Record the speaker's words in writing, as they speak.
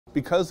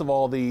Because of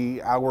all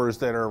the hours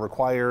that are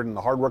required and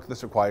the hard work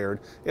that's required,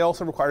 it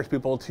also requires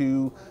people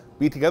to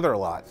be together a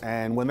lot.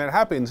 And when that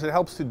happens, it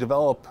helps to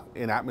develop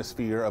an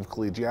atmosphere of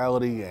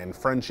collegiality and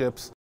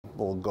friendships.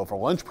 We'll go for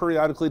lunch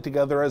periodically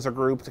together as a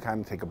group to kind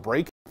of take a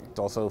break. It's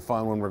also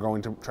fun when we're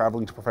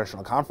traveling to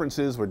professional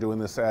conferences. We're doing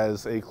this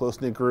as a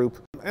close-knit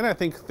group. And I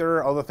think there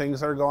are other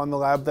things that go on in the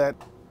lab that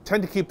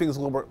tend to keep things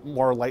a little bit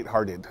more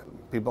lighthearted.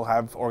 People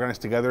have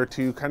organized together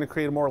to kind of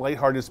create a more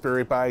lighthearted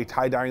spirit by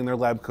tie-dyeing their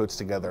lab coats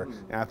together.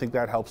 And I think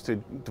that helps to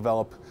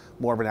develop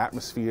more of an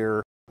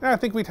atmosphere. And I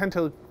think we tend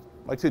to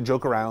like to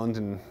joke around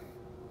and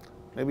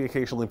maybe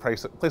occasionally play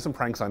some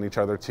pranks on each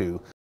other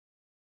too.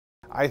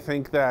 I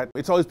think that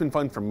it's always been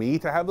fun for me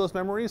to have those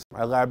memories.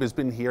 My lab has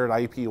been here at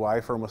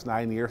IUPUI for almost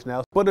 9 years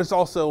now, but it's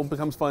also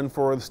becomes fun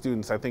for the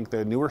students. I think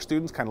the newer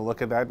students kind of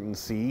look at that and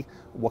see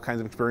what kinds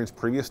of experience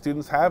previous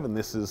students have, and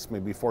this is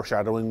maybe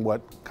foreshadowing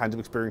what kinds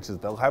of experiences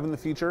they'll have in the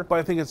future. But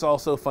I think it's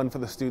also fun for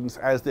the students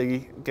as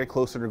they get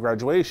closer to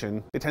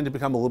graduation. They tend to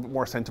become a little bit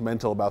more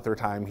sentimental about their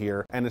time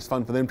here, and it's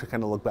fun for them to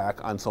kind of look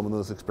back on some of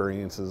those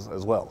experiences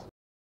as well.